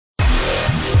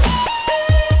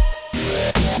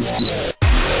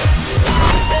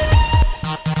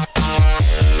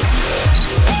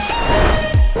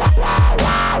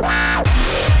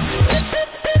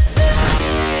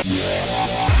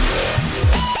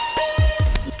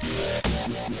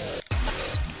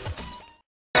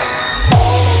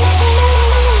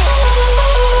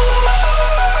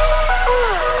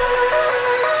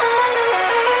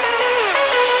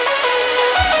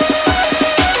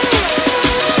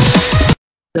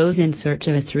Those in search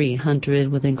of a 300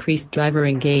 with increased driver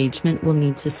engagement will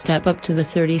need to step up to the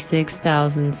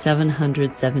 $36,770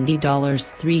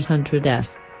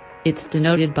 300S. It's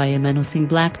denoted by a menacing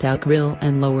blacked-out grille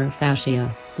and lower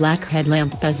fascia, black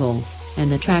headlamp bezels,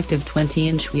 and attractive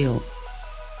 20-inch wheels.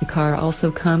 The car also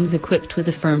comes equipped with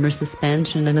a firmer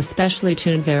suspension and a specially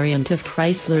tuned variant of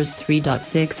Chrysler's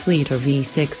 3.6-liter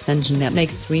V6 engine that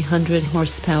makes 300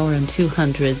 horsepower and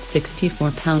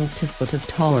 264 pounds-to-foot of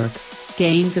torque.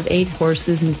 Gains of 8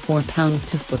 horses and 4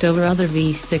 pounds-to-foot over other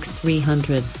V6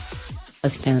 300. A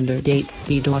standard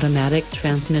 8-speed automatic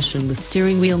transmission with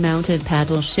steering wheel mounted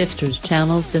paddle shifters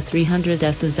channels the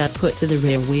 300S's output to the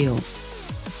rear wheels.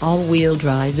 All-wheel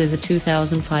drive is a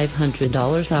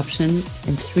 $2,500 option,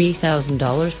 and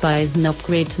 $3,000 buys an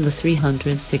upgrade to the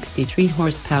 363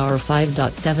 horsepower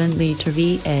 5.7-liter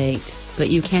V8, but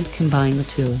you can't combine the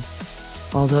two.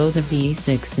 Although the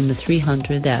V6 in the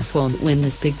 300S won't win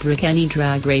this big brick any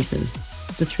drag races,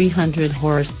 the 300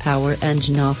 horsepower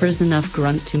engine offers enough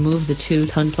grunt to move the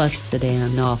 2-ton-plus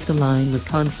sedan off the line with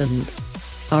confidence.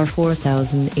 Our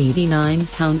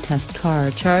 4,089-pound test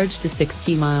car charged to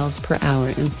 60 miles per hour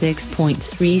in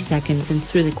 6.3 seconds and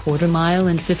through the quarter-mile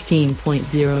in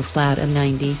 15.0 flat and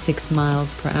 96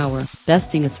 miles per hour,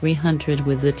 besting a 300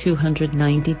 with the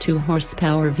 292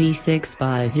 horsepower V6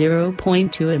 by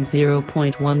 0.2 and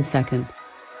 0.1 second.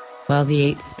 While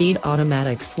the 8-speed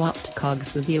automatic swapped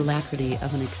cogs with the alacrity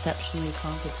of an exceptionally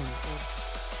competent